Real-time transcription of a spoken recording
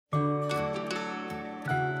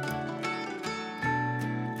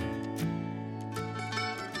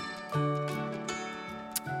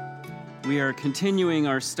We are continuing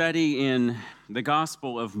our study in the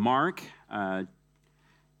Gospel of Mark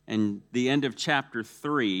and the end of chapter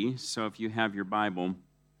 3. So if you have your Bible,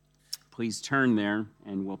 please turn there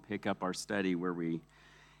and we'll pick up our study where we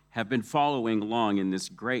have been following along in this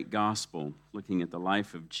great gospel, looking at the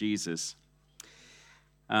life of Jesus.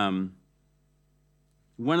 One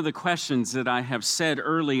of the questions that I have said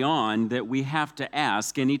early on that we have to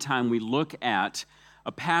ask anytime we look at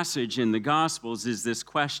a passage in the Gospels is this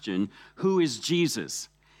question: who is Jesus?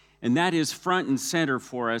 And that is front and center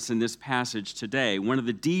for us in this passage today. One of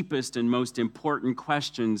the deepest and most important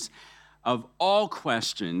questions of all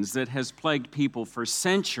questions that has plagued people for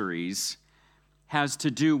centuries has to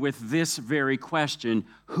do with this very question: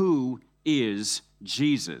 who is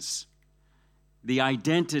Jesus? The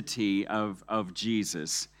identity of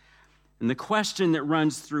Jesus. And the question that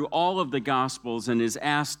runs through all of the Gospels and is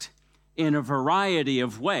asked in a variety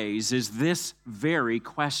of ways is this very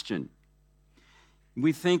question.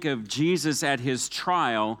 We think of Jesus at his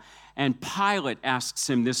trial, and Pilate asks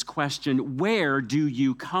him this question: where do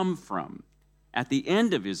you come from? At the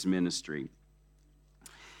end of his ministry.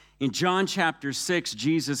 In John chapter 6,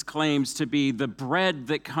 Jesus claims to be the bread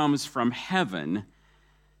that comes from heaven.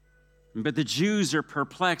 But the Jews are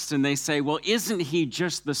perplexed and they say, well, isn't he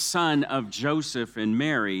just the son of Joseph and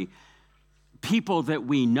Mary? People that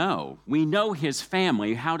we know. We know his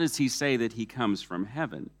family. How does he say that he comes from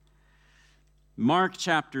heaven? Mark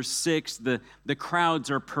chapter 6, the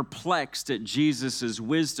crowds are perplexed at Jesus'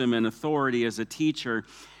 wisdom and authority as a teacher,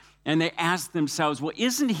 and they ask themselves, well,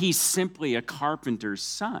 isn't he simply a carpenter's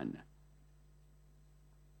son?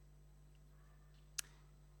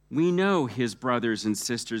 We know his brothers and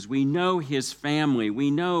sisters. We know his family.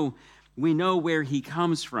 We know where he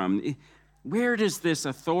comes from. Where does this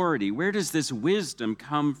authority, where does this wisdom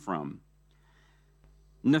come from?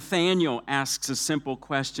 Nathanael asks a simple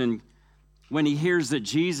question. When he hears that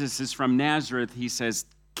Jesus is from Nazareth, he says,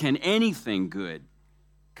 can anything good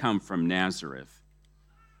come from Nazareth?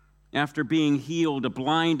 After being healed, a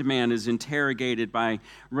blind man is interrogated by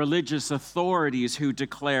religious authorities who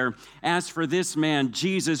declare, as for this man,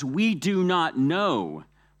 Jesus, we do not know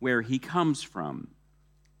where he comes from.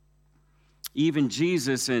 Even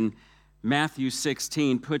Jesus in Matthew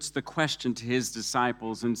 16 puts the question to his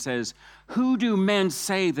disciples and says, who do men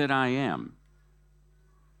say that I am?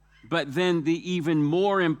 But then the even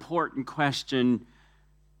more important question,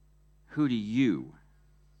 who do you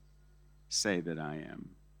say that I am?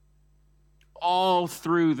 All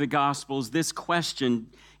through the Gospels, this question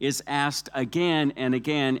is asked again and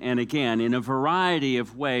again and again in a variety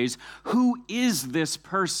of ways. Who is this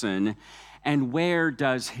person, and where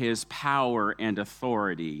does his power and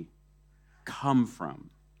authority come from?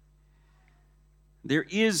 There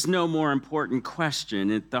is no more important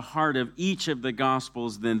question at the heart of each of the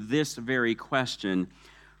Gospels than this very question: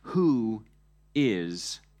 who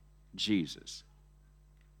is Jesus?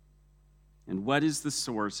 And what is the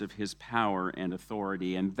source of his power and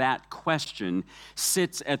authority? And that question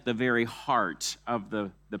sits at the very heart of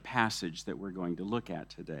the passage that we're going to look at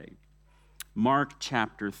today. Mark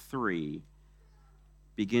chapter 3,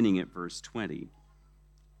 beginning at verse 20.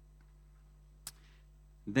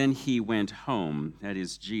 Then he went home, that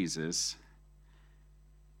is Jesus,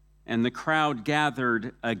 and the crowd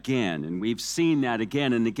gathered again. And we've seen that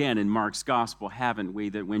again and again in Mark's gospel, haven't we?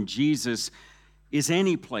 That when Jesus is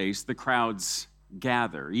any place, the crowds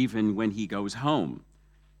gather. Even when he goes home,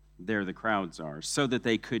 there the crowds are, so that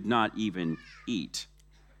they could not even eat.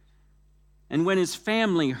 And when his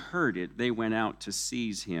family heard it, they went out to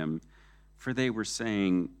seize him, for they were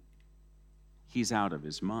saying, he's out of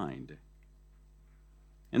his mind.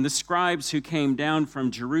 And the scribes who came down from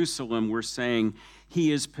Jerusalem were saying,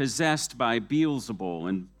 he is possessed by Beelzebul,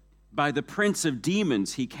 and by the prince of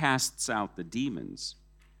demons he casts out the demons.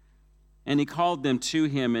 And he called them to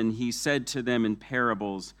him, and he said to them in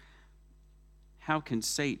parables, how can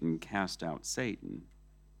Satan cast out Satan?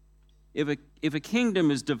 If a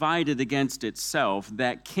kingdom is divided against itself,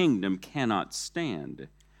 that kingdom cannot stand.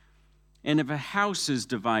 And if a house is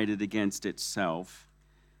divided against itself,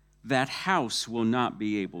 that house will not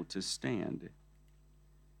be able to stand.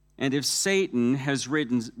 And if Satan has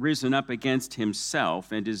risen up against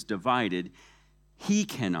himself and is divided, he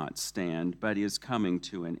cannot stand, but is coming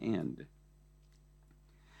to an end.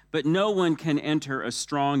 But no one can enter a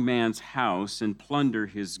strong man's house and plunder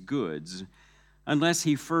his goods unless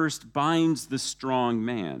he first binds the strong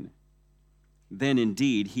man. Then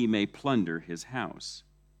indeed he may plunder his house.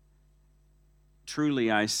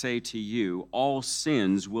 Truly I say to you, all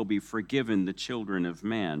sins will be forgiven the children of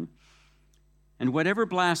man, and whatever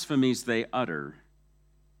blasphemies they utter.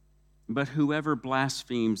 But whoever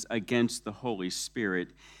blasphemes against the Holy Spirit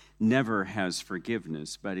never has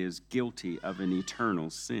forgiveness, but is guilty of an eternal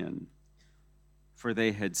sin. For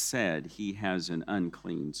they had said, he has an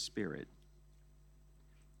unclean spirit.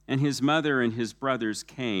 And his mother and his brothers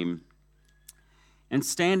came, and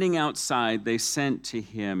standing outside, they sent to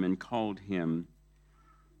him and called him.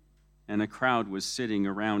 And a crowd was sitting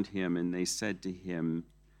around him, and they said to him,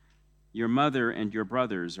 your mother and your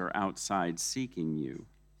brothers are outside seeking you.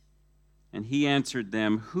 And he answered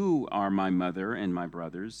them, who are my mother and my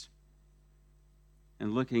brothers?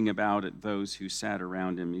 And looking about at those who sat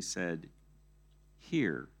around him, he said,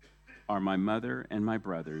 here are my mother and my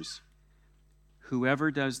brothers. Whoever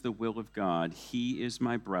does the will of God, he is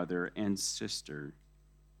my brother and sister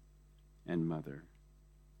and mother.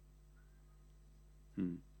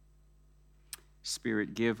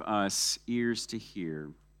 Spirit, give us ears to hear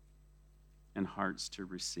and hearts to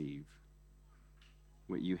receive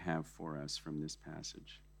what you have for us from this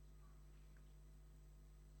passage.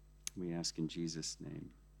 We ask in Jesus' name.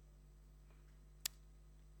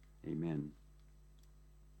 Amen.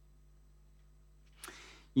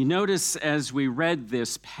 You notice as we read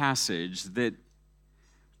this passage that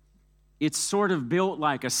it's sort of built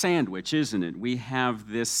like a sandwich, isn't it? We have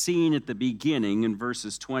this scene at the beginning in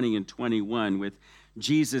verses 20 and 21 with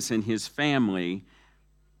Jesus and his family,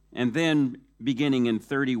 and then beginning in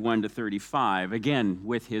 31 to 35, again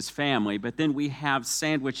with his family, but then we have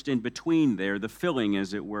sandwiched in between there, the filling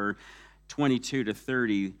as it were, 22 to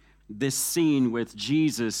 30, this scene with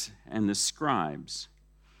Jesus and the scribes,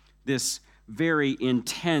 this very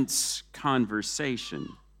intense conversation.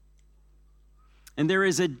 And there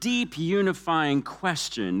is a deep unifying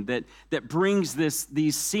question that brings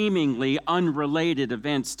these seemingly unrelated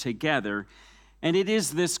events together. And it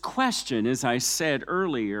is this question, as I said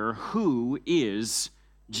earlier, who is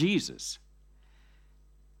Jesus?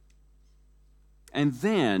 And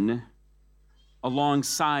then,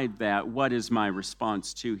 alongside that, what is my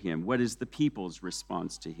response to him? What is the people's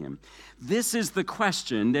response to him? This is the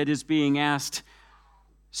question that is being asked,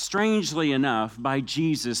 strangely enough, by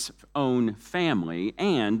Jesus' own family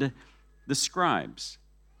and the scribes.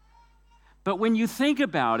 But when you think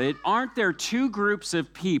about it, aren't there two groups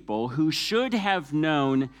of people who should have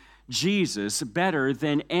known Jesus better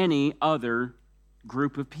than any other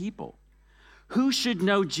group of people? Who should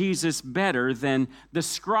know Jesus better than the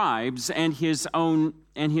scribes and his own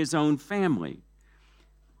family?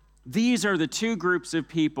 These are the two groups of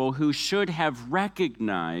people who should have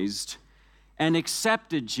recognized and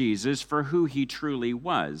accepted Jesus for who he truly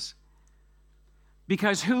was.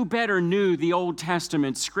 Because who better knew the Old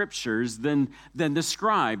Testament scriptures than the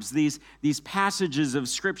scribes, these passages of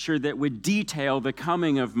scripture that would detail the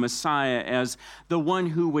coming of Messiah as the one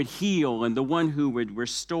who would heal and the one who would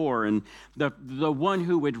restore and the one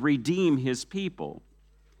who would redeem his people.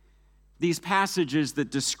 These passages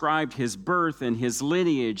that described his birth and his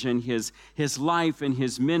lineage and his life and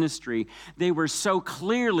his ministry, they were so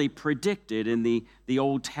clearly predicted in the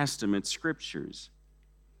Old Testament scriptures.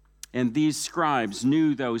 And these scribes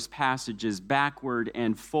knew those passages backward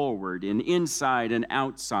and forward and inside and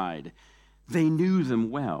outside. They knew them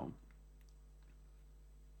well.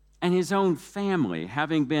 And his own family,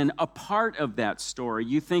 having been a part of that story,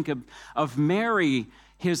 you think of Mary,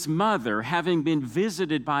 his mother, having been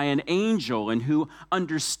visited by an angel and who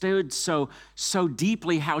understood so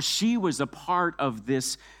deeply how she was a part of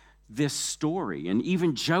this story. And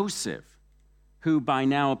even Joseph, who by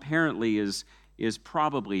now apparently is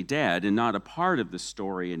probably dead and not a part of the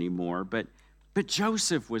story anymore, but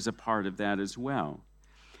Joseph was a part of that as well.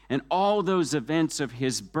 And all those events of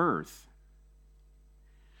his birth,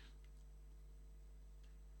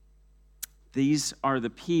 these are the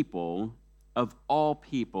people of all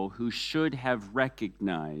people who should have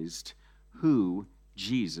recognized who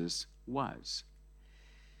Jesus was.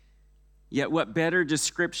 Yet what better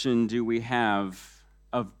description do we have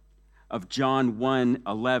of John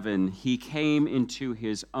 1:11? He came into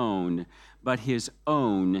his own, but his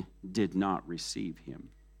own did not receive him.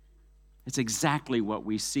 It's exactly what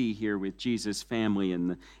we see here with Jesus' family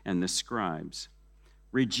and the scribes.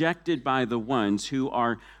 Rejected by the ones who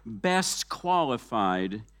are best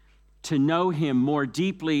qualified to know him more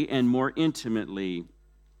deeply and more intimately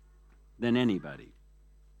than anybody.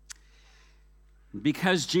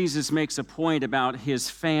 Because Jesus makes a point about his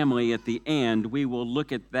family at the end, we will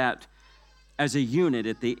look at that as a unit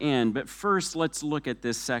at the end. But first, let's look at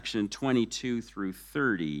this section 22 through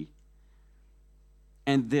 30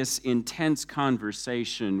 and this intense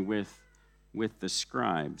conversation with the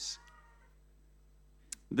scribes.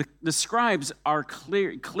 The scribes are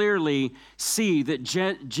clearly see that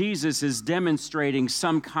Jesus is demonstrating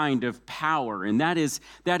some kind of power, and that is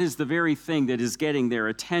the very thing that is getting their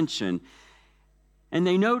attention. And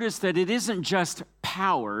they notice that it isn't just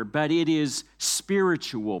power, but it is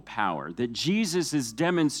spiritual power, that Jesus is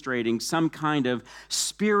demonstrating some kind of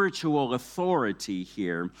spiritual authority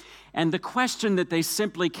here. And the question that they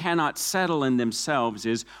simply cannot settle in themselves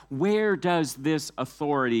is, where does this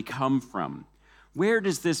authority come from? Where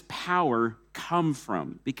does this power come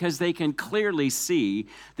from? Because they can clearly see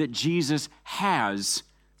that Jesus has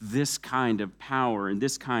this kind of power and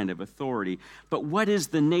this kind of authority. But what is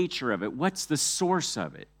the nature of it? What's the source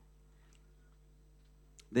of it?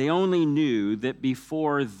 They only knew that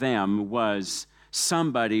before them was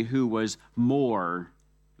somebody who was more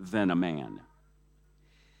than a man.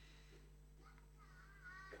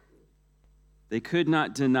 They could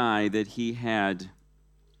not deny that he had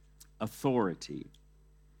authority,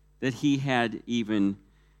 that he had even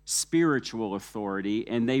spiritual authority,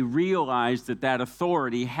 and they realized that that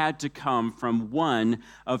authority had to come from one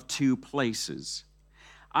of two places.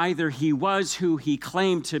 Either he was who he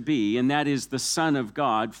claimed to be, and that is the Son of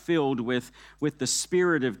God, filled with the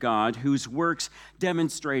Spirit of God, whose works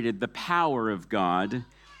demonstrated the power of God,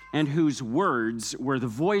 and whose words were the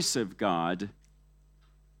voice of God,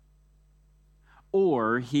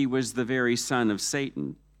 or he was the very son of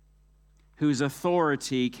Satan, whose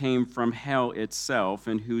authority came from hell itself,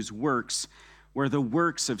 and whose works were the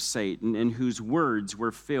works of Satan, and whose words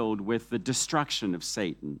were filled with the destruction of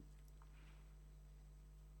Satan.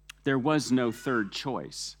 There was no third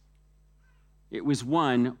choice. It was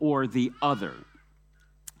one or the other.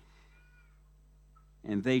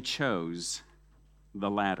 And they chose the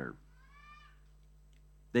latter.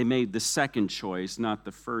 They made the second choice, not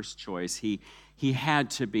the first choice. He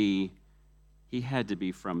had to be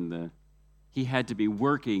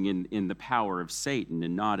working in the power of Satan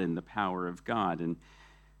and not in the power of God. And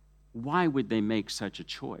why would they make such a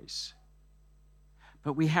choice?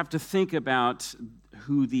 But we have to think about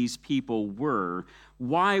who these people were.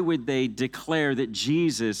 Why would they declare that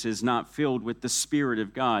Jesus is not filled with the Spirit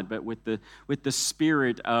of God, but with the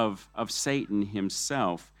spirit of Satan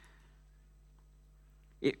himself?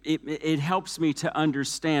 It helps me to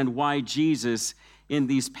understand why Jesus, in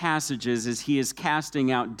these passages, as he is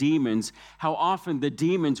casting out demons, how often the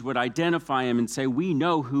demons would identify him and say, "We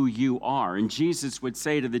know who you are." And Jesus would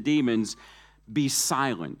say to the demons, "Be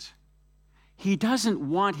silent." He doesn't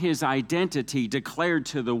want his identity declared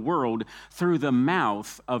to the world through the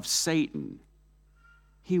mouth of Satan.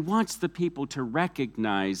 He wants the people to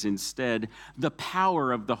recognize instead the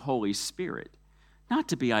power of the Holy Spirit, not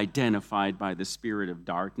to be identified by the spirit of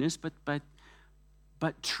darkness, but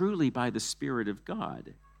truly by the Spirit of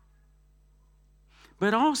God.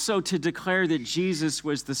 But also to declare that Jesus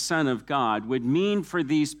was the Son of God would mean for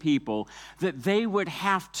these people that they would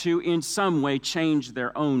have to, in some way, change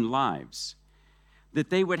their own lives. That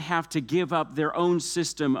they would have to give up their own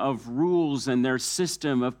system of rules and their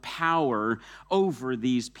system of power over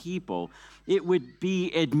these people. It would be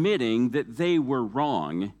admitting that they were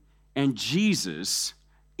wrong, and Jesus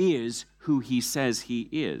is who he says he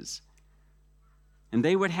is. And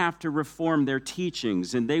they would have to reform their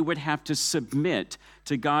teachings, and they would have to submit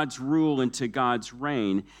to God's rule and to God's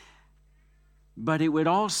reign. But it would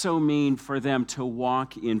also mean for them to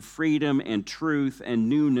walk in freedom and truth and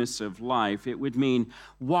newness of life. It would mean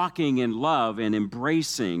walking in love and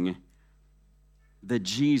embracing the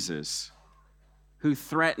Jesus who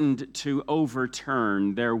threatened to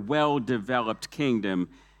overturn their well-developed kingdom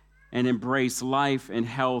and embrace life and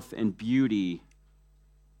health and beauty,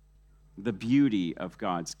 the beauty of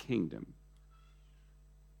God's kingdom.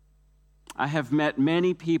 I have met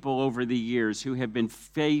many people over the years who have been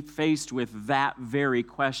faced with that very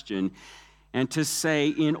question, and to say,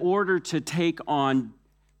 in order to take on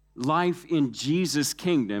life in Jesus'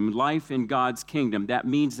 kingdom, life in God's kingdom, that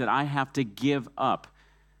means that I have to give up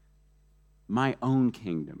my own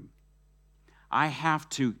kingdom. I have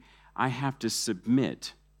to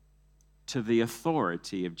submit to the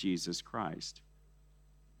authority of Jesus Christ.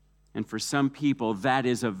 And for some people, that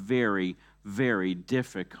is a very, very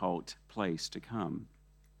difficult place to come.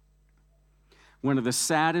 One of the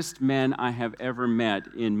saddest men I have ever met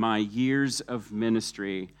in my years of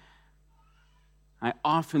ministry, I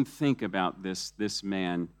often think about this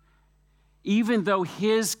man. Even though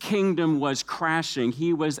his kingdom was crashing,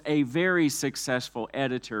 he was a very successful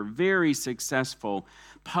editor, very successful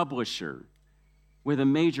publisher with a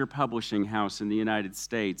major publishing house in the United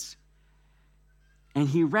States. And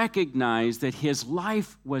he recognized that his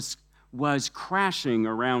life was was crashing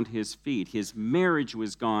around his feet. His marriage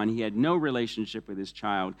was gone. He had no relationship with his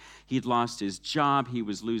child. He'd lost his job. He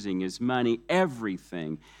was losing his money,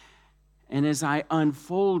 everything. And as I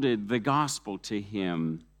unfolded the gospel to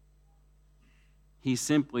him, he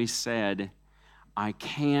simply said, I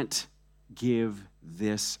can't give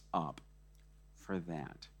this up for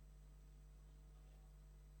that.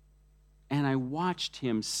 And I watched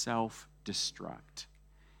him self-destruct.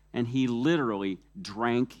 And he literally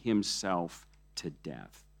drank himself to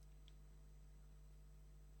death.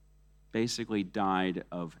 Basically died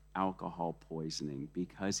of alcohol poisoning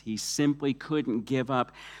because he simply couldn't give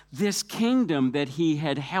up this kingdom that he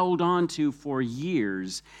had held on to for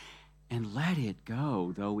years and let it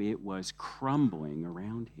go, though it was crumbling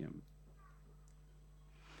around him.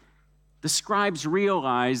 The scribes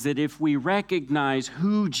realized that if we recognize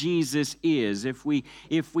who Jesus is, if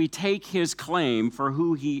we take his claim for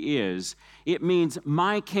who he is, it means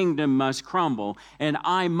my kingdom must crumble and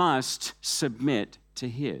I must submit to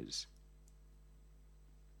his.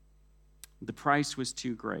 The price was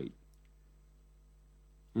too great.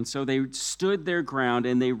 And so they stood their ground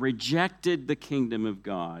and they rejected the kingdom of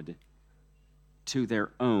God to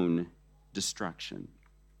their own destruction.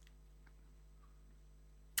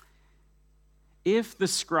 If the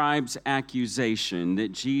scribes' accusation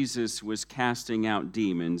that Jesus was casting out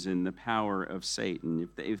demons in the power of Satan,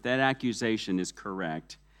 if that accusation is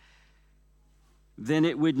correct, then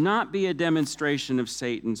it would not be a demonstration of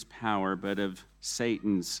Satan's power, but of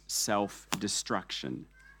Satan's self-destruction.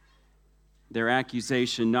 Their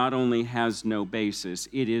accusation not only has no basis,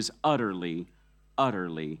 it is utterly,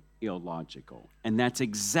 utterly illogical. And that's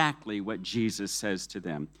exactly what Jesus says to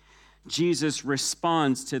them. Jesus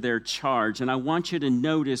responds to their charge, and I want you to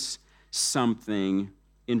notice something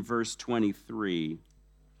in verse 23.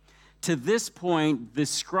 To this point, the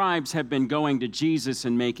scribes have been going to Jesus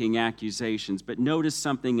and making accusations, but notice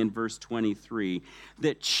something in verse 23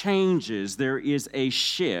 that changes. There is a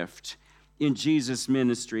shift in Jesus'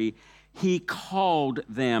 ministry. He called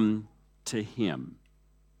them to him.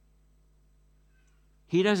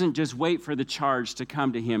 He doesn't just wait for the charge to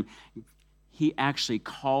come to him. He actually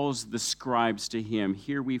calls the scribes to him.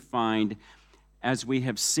 Here we find, as we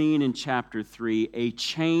have seen in chapter 3, a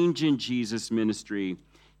change in Jesus' ministry.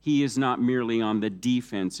 He is not merely on the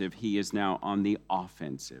defensive, he is now on the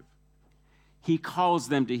offensive. He calls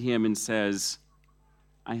them to him and says,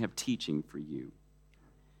 I have teaching for you.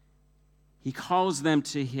 He calls them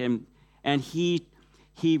to him, and he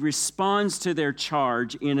responds to their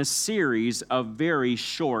charge in a series of very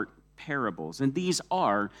short parables. And these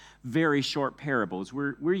are very short parables.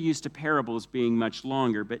 We're used to parables being much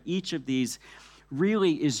longer, but each of these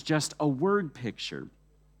really is just a word picture.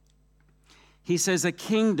 He says, a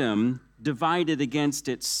kingdom divided against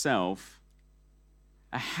itself,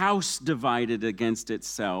 a house divided against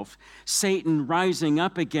itself, Satan rising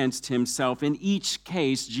up against himself. In each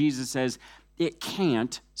case, Jesus says, it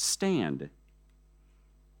can't stand.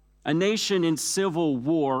 A nation in civil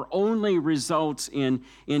war only results in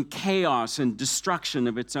chaos and destruction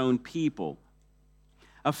of its own people.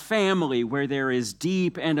 A family where there is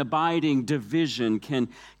deep and abiding division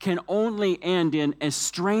can only end in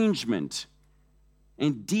estrangement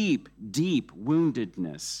and deep, deep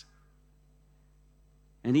woundedness.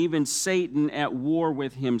 And even Satan at war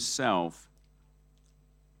with himself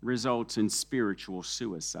results in spiritual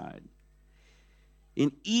suicide.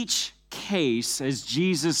 In each case, as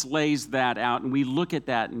Jesus lays that out, and we look at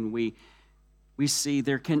that and we see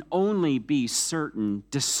there can only be certain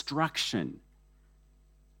destruction.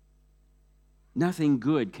 Nothing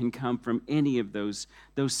good can come from any of those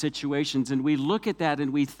situations. And we look at that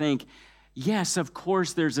and we think, yes, of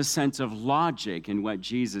course, there's a sense of logic in what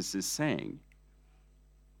Jesus is saying.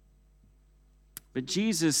 But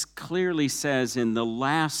Jesus clearly says in the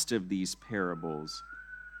last of these parables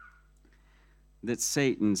that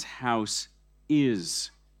Satan's house is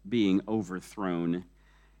being overthrown.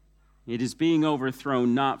 It is being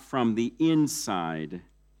overthrown not from the inside,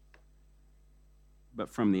 but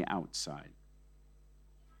from the outside.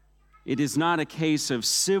 It is not a case of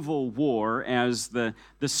civil war, as the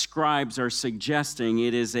scribes are suggesting.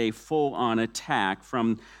 It is a full-on attack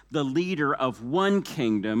from the leader of one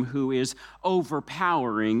kingdom who is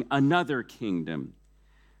overpowering another kingdom.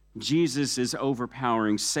 Jesus is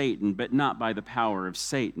overpowering Satan, but not by the power of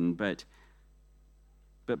Satan, but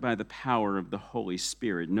by the power of the Holy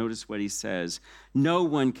Spirit. Notice what he says. No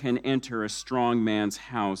one can enter a strong man's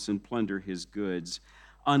house and plunder his goods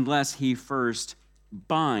unless he first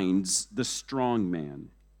binds the strong man,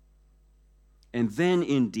 and then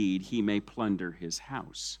indeed he may plunder his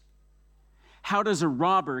house. How does a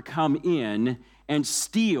robber come in and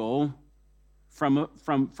steal from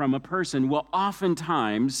a person, well,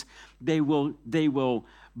 oftentimes they will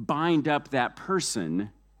bind up that person,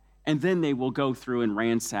 and then they will go through and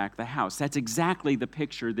ransack the house. That's exactly the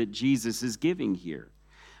picture that Jesus is giving here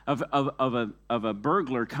of a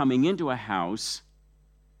burglar coming into a house,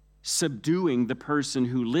 subduing the person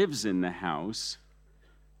who lives in the house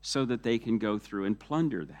so that they can go through and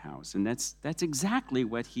plunder the house. And that's exactly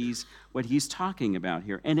what he's talking about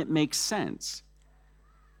here. And it makes sense.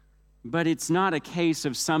 But it's not a case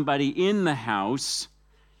of somebody in the house.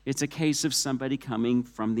 It's a case of somebody coming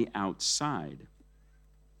from the outside.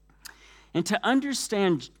 And to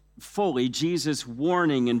understand fully Jesus'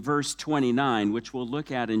 warning in verse 29, which we'll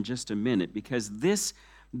look at in just a minute, because this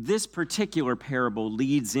particular parable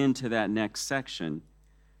leads into that next section.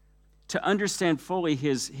 To understand fully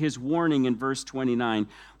his warning in verse 29,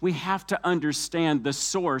 we have to understand the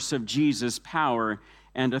source of Jesus' power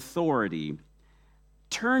and authority.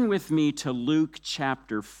 Turn with me to Luke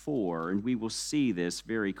chapter 4, and we will see this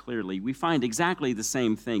very clearly. We find exactly the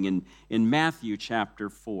same thing in Matthew chapter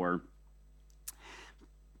 4.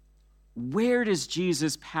 Where does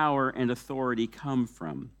Jesus' power and authority come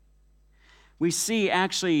from? We see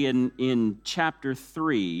actually in chapter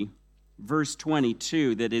 3, verse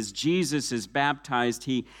 22, that as Jesus is baptized,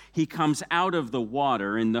 he comes out of the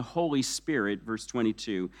water, and the Holy Spirit, verse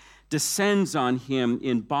 22, descends on him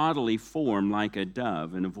in bodily form like a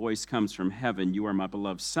dove, and a voice comes from heaven, "You are my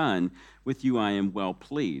beloved Son, with you I am well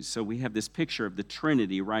pleased." So we have this picture of the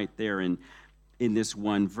Trinity right there in this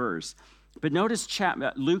one verse. But notice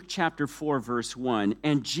Luke chapter 4, verse 1,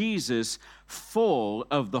 "And Jesus, full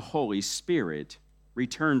of the Holy Spirit,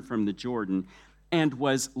 returned from the Jordan and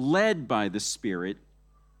was led by the Spirit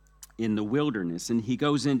in the wilderness." And he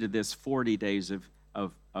goes into this 40 days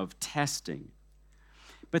of testing.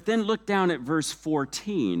 But then look down at verse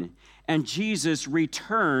 14, "And Jesus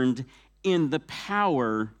returned in the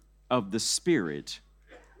power of the Spirit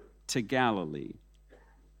to Galilee.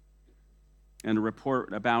 And a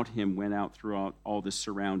report about him went out throughout all the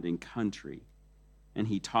surrounding country. And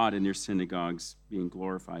he taught in their synagogues, being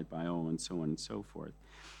glorified by all," and so on and so forth.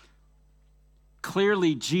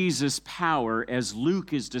 Clearly, Jesus' power, as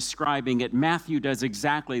Luke is describing it, Matthew does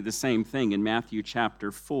exactly the same thing in Matthew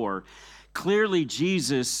chapter 4. Clearly,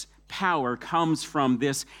 Jesus' power comes from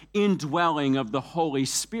this indwelling of the Holy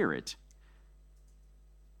Spirit.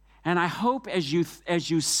 And I hope as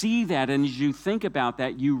you see that and as you think about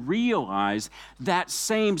that, you realize that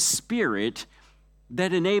same Spirit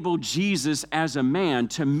that enabled Jesus as a man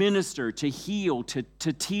to minister, to heal, to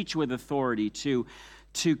teach with authority,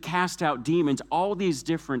 to cast out demons, all these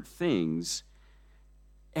different things,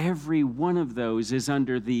 every one of those is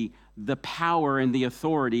under the power and the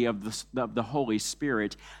authority of the Holy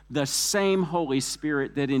Spirit, the same Holy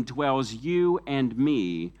Spirit that indwells you and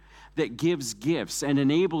me, that gives gifts and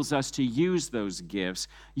enables us to use those gifts.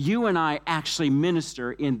 You and I actually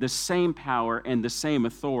minister in the same power and the same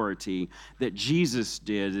authority that Jesus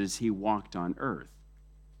did as he walked on earth.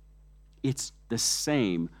 It's the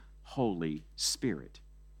same Holy Spirit.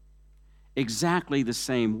 Exactly the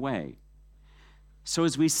same way. So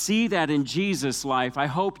as we see that in Jesus' life, I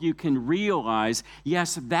hope you can realize,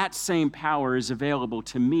 yes, that same power is available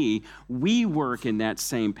to me. We work in that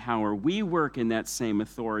same power. We work in that same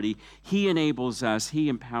authority. He enables us. He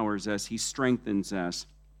empowers us. He strengthens us.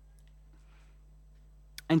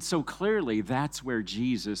 And so clearly, that's where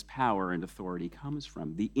Jesus' power and authority comes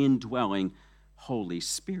from, the indwelling Holy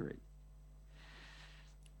Spirit.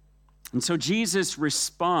 And so Jesus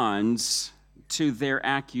responds to their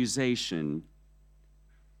accusation,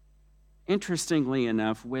 interestingly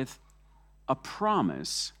enough, with a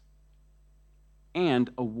promise and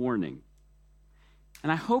a warning.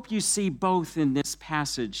 And I hope you see both in this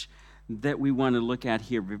passage that we want to look at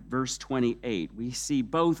here, verse 28. We see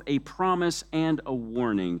both a promise and a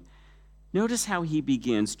warning. Notice how he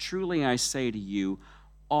begins, "Truly I say to you,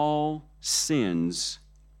 all sins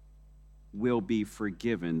will be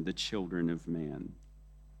forgiven the children of man."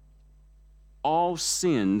 All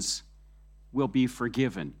sins will be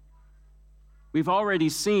forgiven. We've already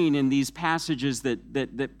seen in these passages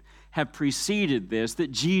that have preceded this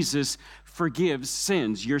that Jesus forgives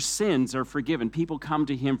sins. Your sins are forgiven. People come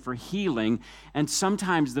to him for healing, and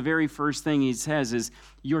sometimes the very first thing he says is,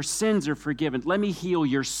 "Your sins are forgiven. Let me heal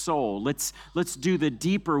your soul. Let's do the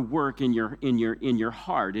deeper work in your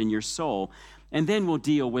heart, in your soul, and then we'll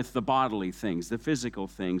deal with the bodily things, the physical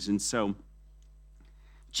things." And so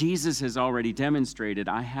Jesus has already demonstrated,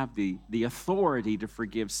 I have the authority to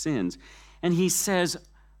forgive sins. And he says,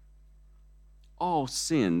 all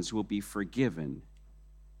sins will be forgiven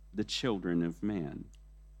the children of man.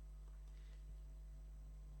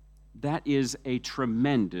 That is a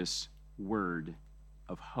tremendous word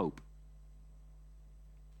of hope.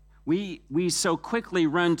 We so quickly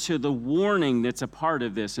run to the warning that's a part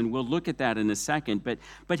of this, and we'll look at that in a second,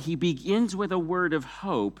 but he begins with a word of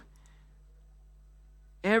hope.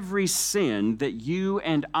 Every sin that you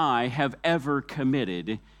and I have ever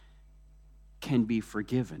committed can be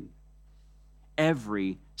forgiven.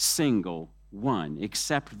 Every single one,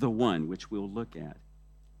 except the one which we'll look at.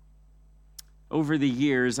 Over the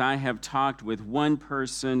years, I have talked with one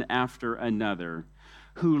person after another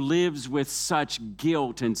who lives with such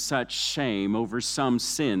guilt and such shame over some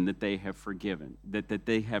sin that they have forgiven, that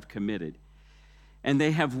they have committed. And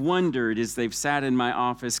they have wondered as they've sat in my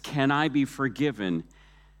office, can I be forgiven?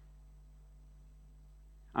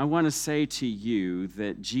 I want to say to you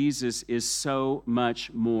that Jesus is so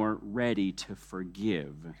much more ready to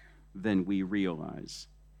forgive than we realize.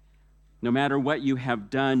 No matter what you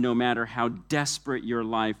have done, no matter how desperate your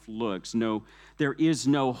life looks, there is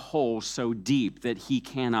no hole so deep that he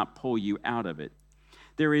cannot pull you out of it.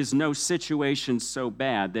 There is no situation so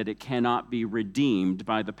bad that it cannot be redeemed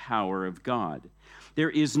by the power of God.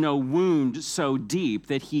 There is no wound so deep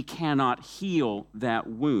that he cannot heal that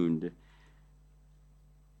wound.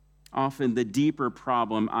 Often the deeper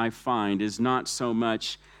problem I find is not so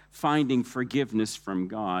much finding forgiveness from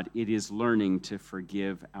God, it is learning to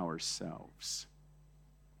forgive ourselves.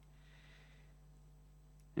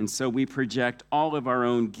 And so we project all of our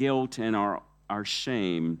own guilt and our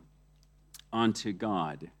shame onto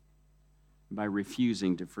God by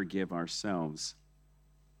refusing to forgive ourselves.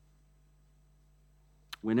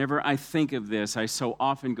 Whenever I think of this, I so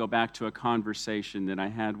often go back to a conversation that I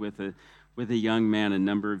had with a young man a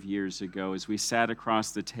number of years ago as we sat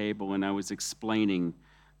across the table and I was explaining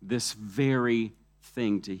this very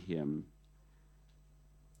thing to him.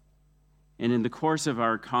 And in the course of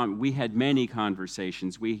we had many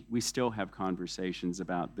conversations. We still have conversations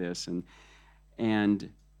about this. And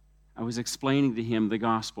I was explaining to him the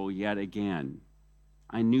gospel yet again.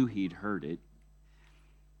 I knew he'd heard it.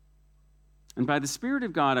 And by the Spirit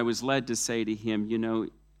of God, I was led to say to him,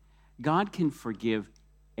 God can forgive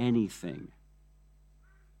anything.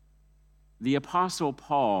 The Apostle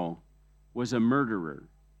Paul was a murderer,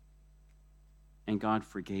 and God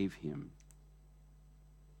forgave him.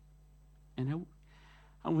 And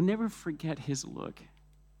I will never forget his look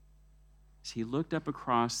as he looked up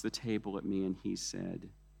across the table at me and he said,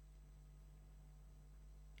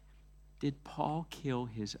 "Did Paul kill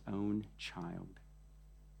his own child?"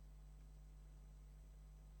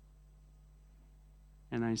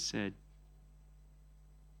 And I said,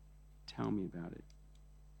 "Tell me about it."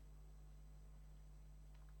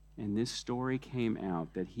 And this story came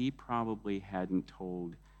out that he probably hadn't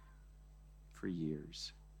told for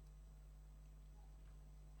years.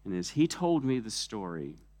 And as he told me the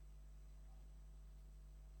story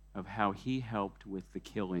of how he helped with the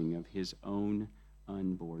killing of his own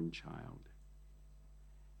unborn child,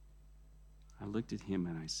 I looked at him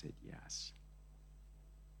and I said, yes,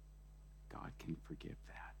 God can forgive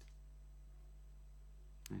that.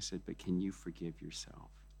 And I said, but can you forgive yourself?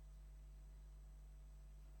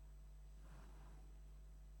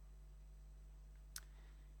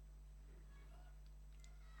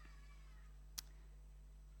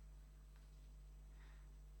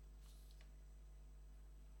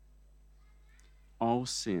 All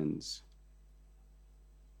sins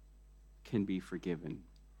can be forgiven.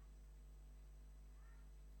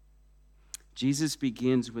 Jesus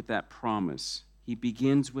begins with that promise. He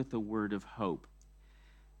begins with a word of hope.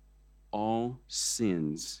 All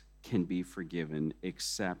sins can be forgiven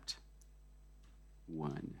except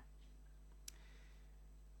one.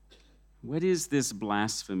 What is this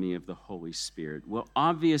blasphemy of the Holy Spirit? Well,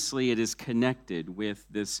 obviously it is connected with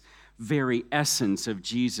this very essence of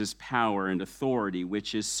Jesus' power and authority,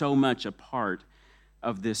 which is so much a part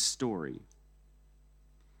of this story.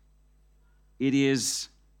 It is,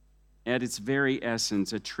 at its very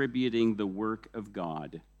essence, attributing the work of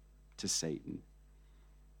God to Satan.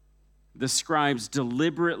 The scribes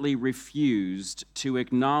deliberately refused to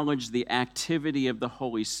acknowledge the activity of the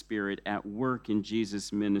Holy Spirit at work in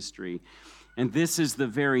Jesus' ministry. And this is the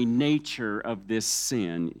very nature of this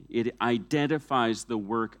sin. It identifies the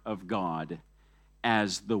work of God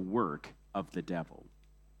as the work of the devil.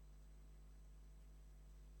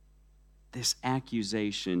 This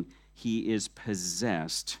accusation, he is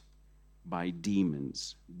possessed by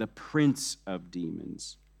demons, the prince of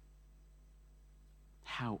demons.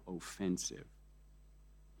 How offensive.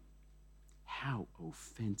 How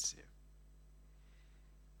offensive.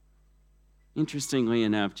 Interestingly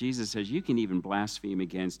enough, Jesus says, you can even blaspheme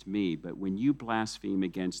against me, but when you blaspheme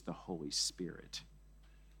against the Holy Spirit,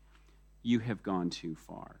 you have gone too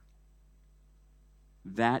far.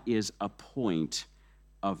 That is a point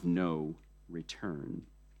of no return.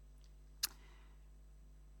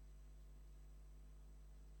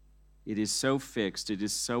 It is so fixed, it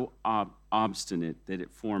is so obstinate that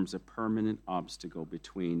it forms a permanent obstacle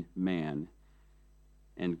between man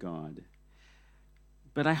and God.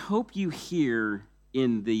 But I hope you hear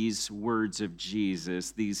in these words of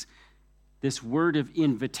Jesus, this word of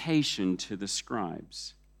invitation to the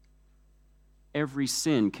scribes. Every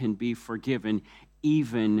sin can be forgiven,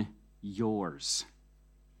 even yours.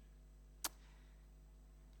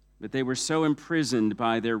 But they were so imprisoned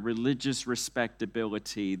by their religious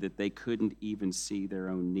respectability that they couldn't even see their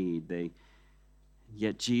own need.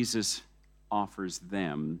 Yet Jesus offers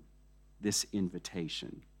them this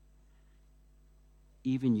invitation.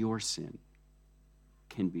 Even your sin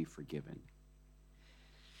can be forgiven.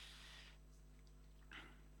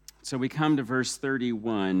 So we come to verse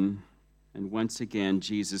 31, and once again,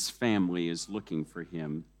 Jesus' family is looking for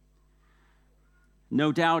him.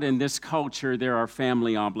 No doubt in this culture, there are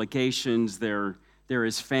family obligations, there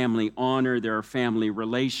is family honor, there are family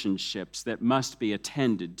relationships that must be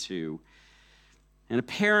attended to. And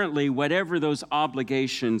apparently, whatever those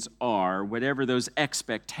obligations are, whatever those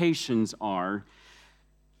expectations are,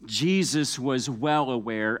 Jesus was well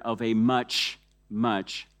aware of a much,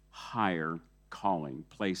 much higher calling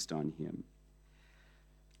placed on him.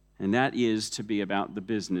 And that is to be about the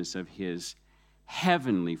business of his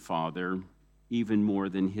heavenly Father, even more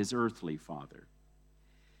than his earthly father.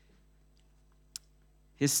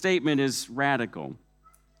 His statement is radical.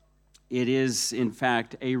 It is, in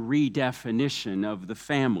fact, a redefinition of the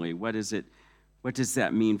family. What does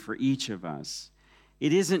that mean for each of us?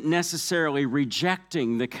 It isn't necessarily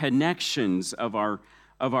rejecting the connections of our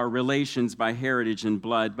relations by heritage and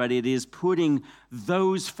blood, but it is putting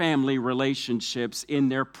those family relationships in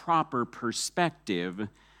their proper perspective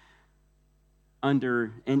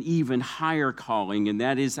under an even higher calling, and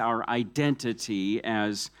that is our identity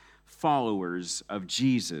as followers of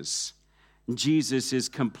Jesus. Jesus is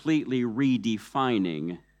completely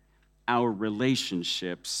redefining our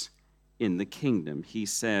relationships in the kingdom. He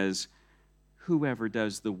says, whoever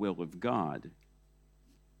does the will of God,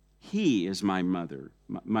 he is my mother,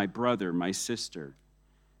 my brother, my sister,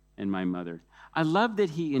 and my mother. I love that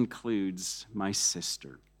he includes my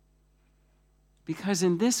sister, because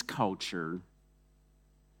in this culture,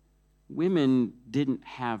 women didn't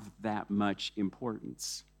have that much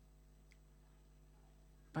importance.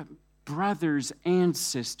 But brothers and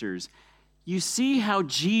sisters, you see how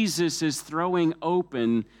Jesus is throwing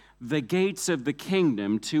open the gates of the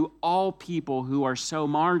kingdom to all people who are so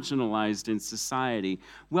marginalized in society.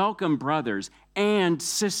 Welcome, brothers and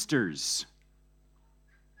sisters.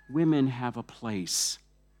 Women have a place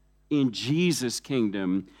in Jesus'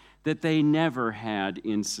 kingdom that they never had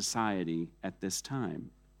in society at this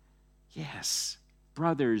time. Yes,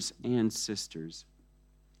 brothers and sisters.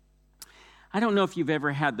 I don't know if you've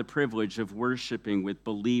ever had the privilege of worshiping with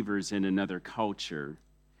believers in another culture.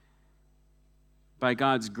 By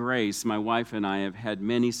God's grace, my wife and I have had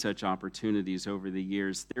many such opportunities over the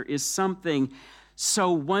years. There is something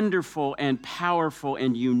so wonderful and powerful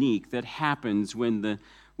and unique that happens when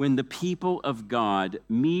the people of God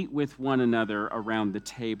meet with one another around the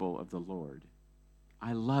table of the Lord.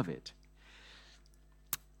 I love it.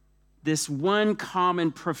 This one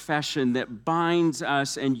common profession that binds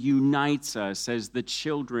us and unites us as the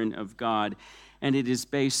children of God, and it is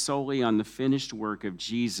based solely on the finished work of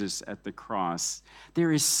Jesus at the cross.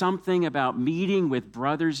 There is something about meeting with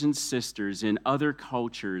brothers and sisters in other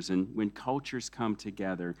cultures, and when cultures come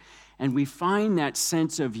together, and we find that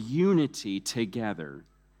sense of unity together.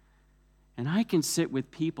 And I can sit with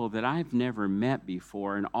people that I've never met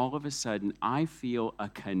before, and all of a sudden I feel a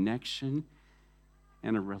connection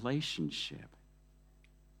and a relationship.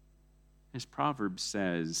 As Proverbs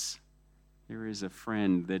says, there is a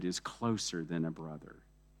friend that is closer than a brother.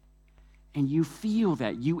 And you feel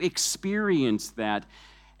that, you experience that,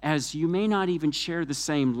 as you may not even share the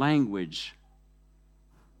same language,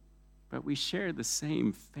 but we share the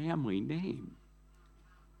same family name.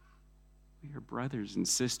 We are brothers and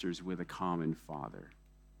sisters with a common Father,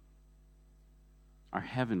 our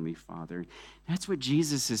Heavenly Father. That's what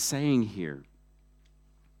Jesus is saying here,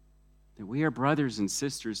 that we are brothers and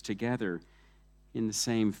sisters together in the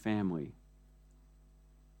same family.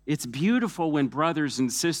 It's beautiful when brothers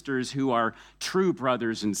and sisters who are true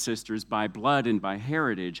brothers and sisters by blood and by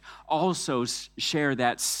heritage also share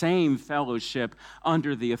that same fellowship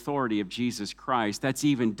under the authority of Jesus Christ. That's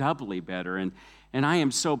even doubly better. And I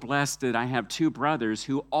am so blessed that I have two brothers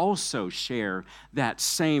who also share that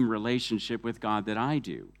same relationship with God that I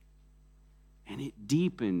do. and it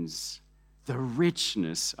deepens the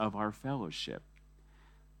richness of our fellowship.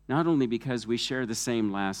 Not only because we share the same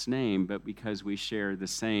last name, but because we share the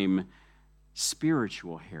same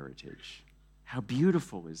spiritual heritage. How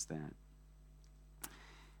beautiful is that?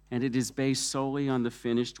 And it is based solely on the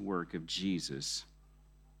finished work of Jesus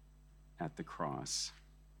at the cross.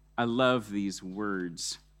 I love these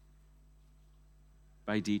words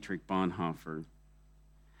by Dietrich Bonhoeffer.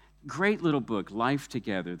 Great little book, Life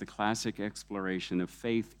Together, the classic exploration of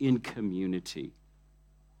faith in community.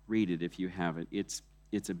 Read it if you haven't. It's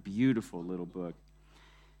a beautiful little book.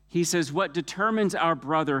 He says, what determines our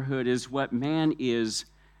brotherhood is what man is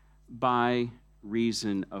by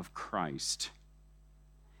reason of Christ.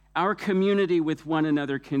 Our community with one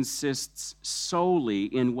another consists solely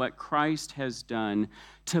in what Christ has done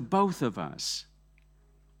to both of us.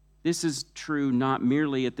 This is true not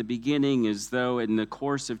merely at the beginning, as though in the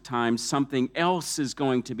course of time something else is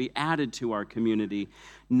going to be added to our community.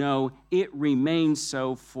 No, it remains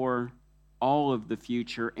so for all of the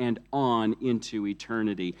future and on into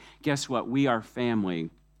eternity. Guess what? We are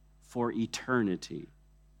family for eternity.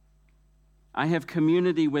 I have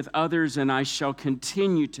community with others, and I shall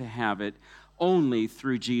continue to have it only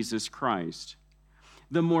through Jesus Christ.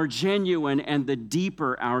 The more genuine and the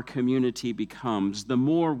deeper our community becomes, the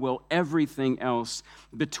more will everything else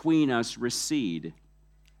between us recede.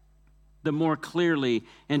 The more clearly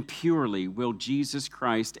and purely will Jesus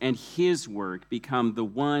Christ and his work become the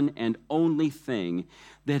one and only thing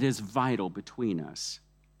that is vital between us.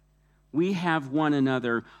 We have one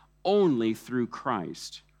another only through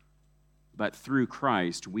Christ, but through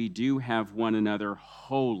Christ we do have one another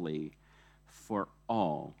wholly for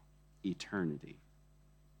all eternity.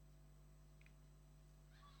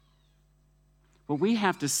 What we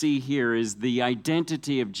have to see here is the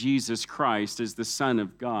identity of Jesus Christ as the Son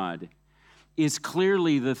of God is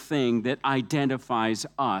clearly the thing that identifies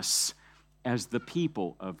us as the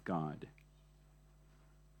people of God.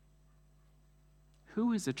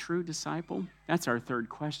 Who is a true disciple? That's our third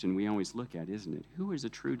question we always look at, isn't it? Who is a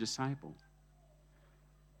true disciple?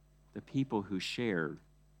 The people who share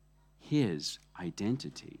his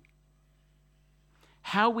identity.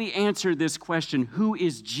 How we answer this question, who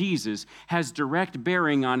is Jesus, has direct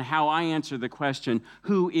bearing on how I answer the question,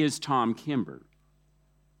 who is Tom Kimber?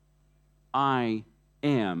 I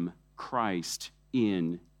am Christ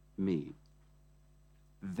in me.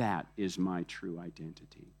 That is my true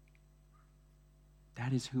identity.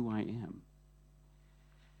 That is who I am.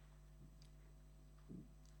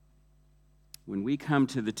 When we come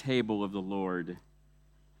to the table of the Lord,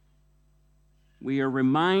 we are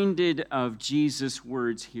reminded of Jesus'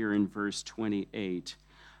 words here in verse 28.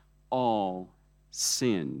 All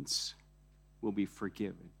sins will be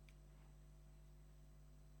forgiven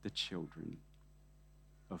the children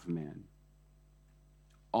of men.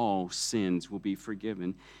 All sins will be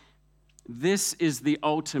forgiven. This is the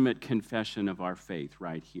ultimate confession of our faith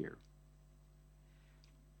right here.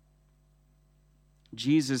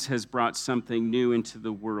 Jesus has brought something new into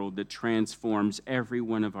the world that transforms every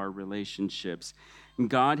one of our relationships. And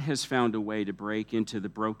God has found a way to break into the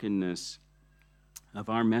brokenness of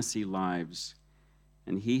our messy lives,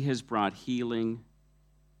 and he has brought healing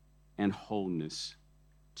and wholeness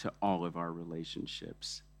to all of our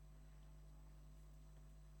relationships.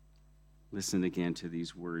 Listen again to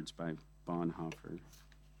these words by Bonhoeffer.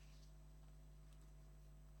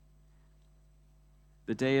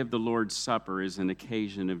 The day of the Lord's Supper is an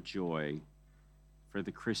occasion of joy for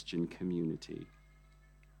the Christian community.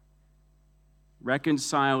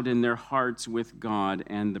 Reconciled in their hearts with God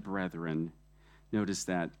and the brethren. Notice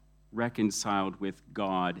that, reconciled with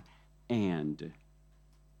God and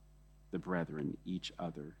the brethren, each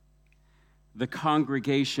other. The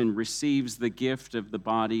congregation receives the gift of the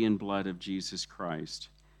body and blood of Jesus Christ.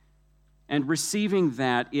 And receiving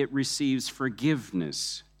that, it receives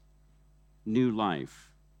forgiveness, new life,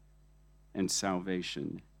 and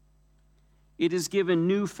salvation. It is given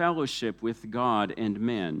new fellowship with God and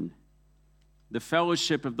men. The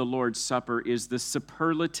fellowship of the Lord's Supper is the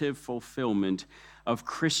superlative fulfillment of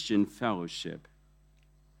Christian fellowship.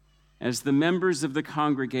 As the members of the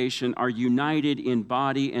congregation are united in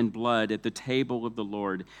body and blood at the table of the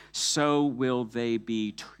Lord, so will they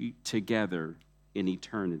be together in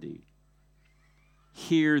eternity.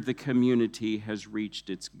 Here the community has reached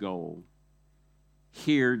its goal.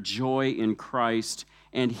 Here joy in Christ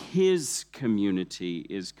and his community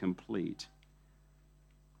is complete.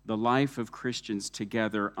 The life of Christians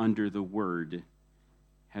together under the word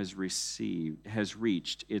has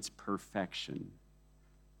reached its perfection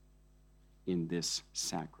in this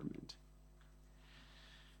sacrament.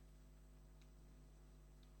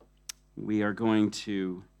 we are going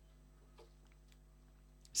to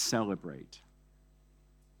celebrate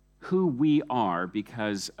who we are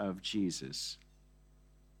because of Jesus,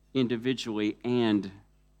 individually and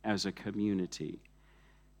as a community,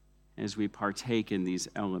 as we partake in these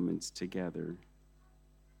elements together.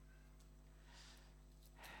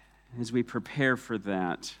 As we prepare for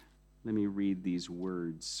that, let me read these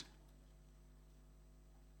words.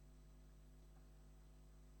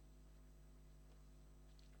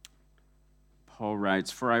 Paul writes,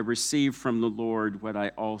 "For I received from the Lord what I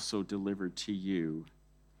also delivered to you,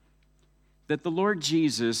 that the Lord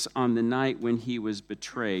Jesus, on the night when he was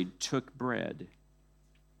betrayed, took bread.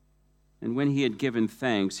 And when he had given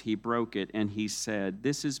thanks, he broke it, and he said,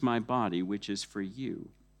 'This is my body, which is for you.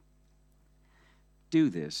 Do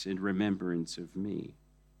this in remembrance of me.'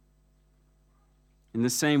 In the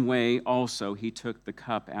same way, also, he took the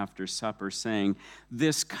cup after supper, saying,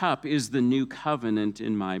 'This cup is the new covenant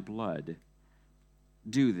in my blood.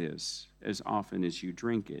 Do this as often as you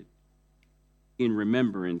drink it, in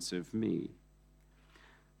remembrance of me.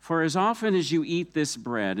 For as often as you eat this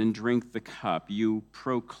bread and drink the cup, you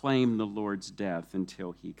proclaim the Lord's death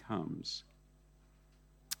until he comes.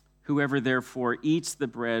 Whoever therefore eats the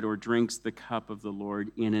bread or drinks the cup of the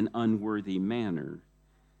Lord in an unworthy manner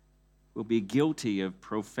will be guilty of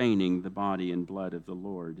profaning the body and blood of the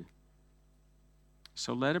Lord.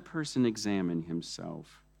 So let a person examine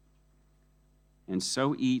himself, and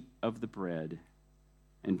so eat of the bread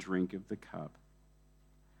and drink of the cup.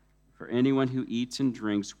 For anyone who eats and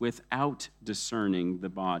drinks without discerning the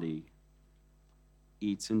body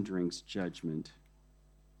eats and drinks judgment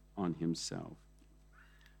on himself.'"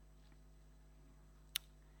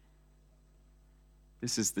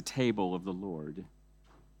 This is the table of the Lord.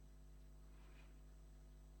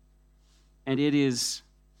 And it is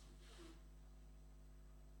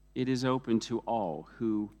open to all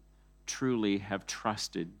who truly have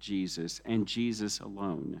trusted Jesus and Jesus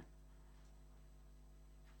alone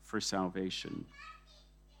for salvation.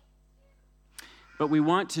 But we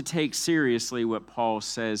want to take seriously what Paul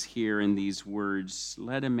says here in these words,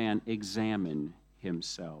 "Let a man examine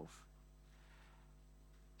himself,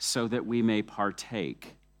 so that we may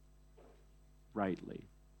partake rightly."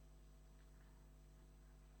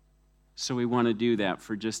 So we want to do that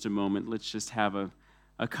for just a moment. Let's just have a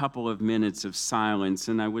couple of minutes of silence.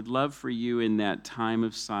 And I would love for you in that time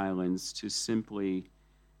of silence to simply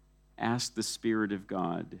ask the Spirit of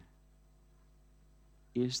God,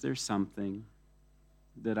 is there something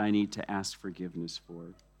that I need to ask forgiveness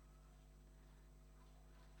for?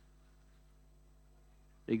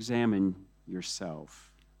 Examine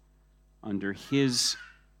yourself under his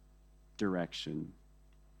direction.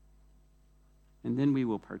 And then we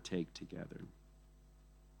will partake together.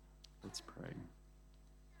 Let's pray.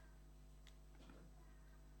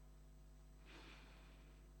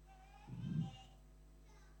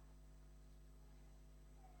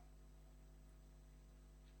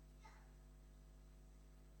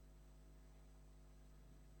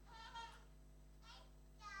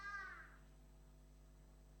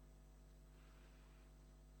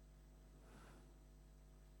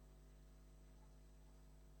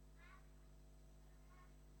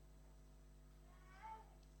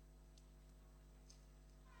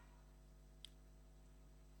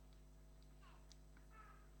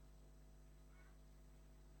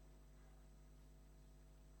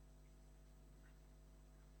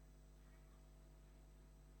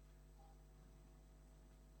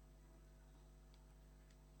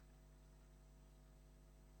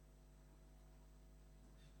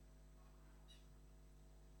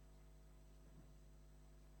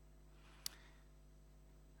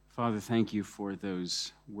 Father, thank you for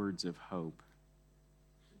those words of hope.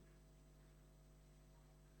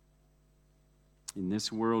 In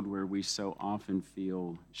this world where we so often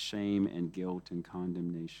feel shame and guilt and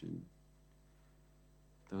condemnation,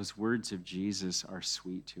 those words of Jesus are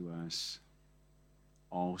sweet to us.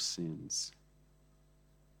 All sins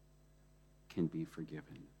can be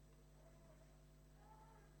forgiven.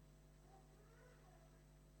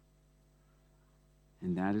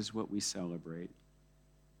 And that is what we celebrate.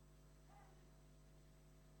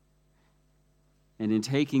 And in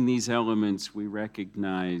taking these elements, we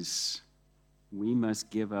recognize we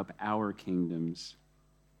must give up our kingdoms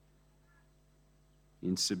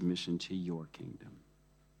in submission to your kingdom.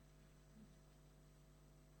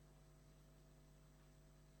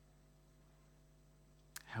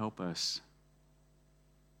 Help us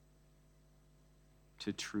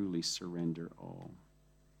to truly surrender all.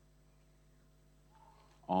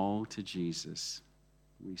 All to Jesus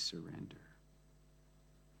we surrender.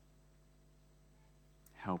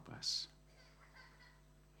 Help us.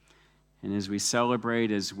 And as we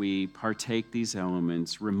celebrate, as we partake these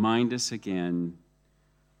elements, remind us again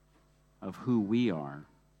of who we are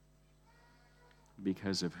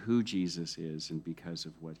because of who Jesus is and because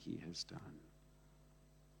of what he has done.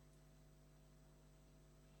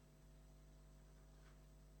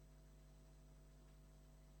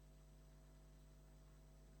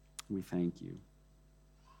 We thank you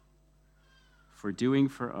for doing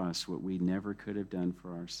for us what we never could have done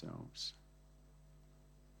for ourselves.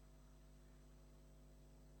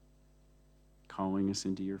 Calling us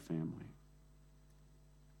into your family.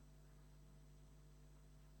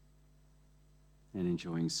 And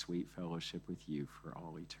enjoying sweet fellowship with you for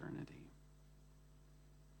all eternity.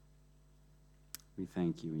 We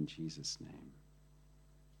thank you in Jesus' name.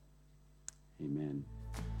 Amen.